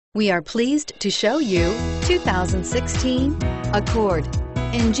We are pleased to show you 2016 Accord.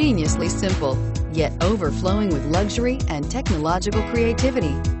 Ingeniously simple, yet overflowing with luxury and technological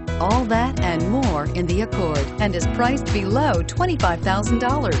creativity. All that and more in the Accord, and is priced below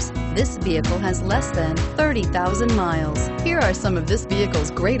 $25,000. This vehicle has less than 30,000 miles. Here are some of this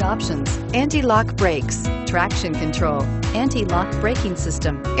vehicle's great options: anti-lock brakes, traction control, anti-lock braking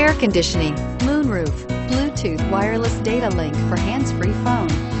system, air conditioning, moonroof, Bluetooth wireless data link for hands-free phone,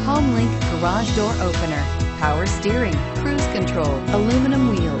 home link garage door opener, power steering, cruise control, aluminum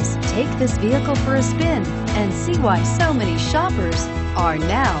wheels. Take this vehicle for a spin and see why so many shoppers are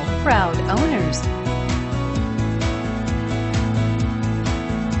now proud owners.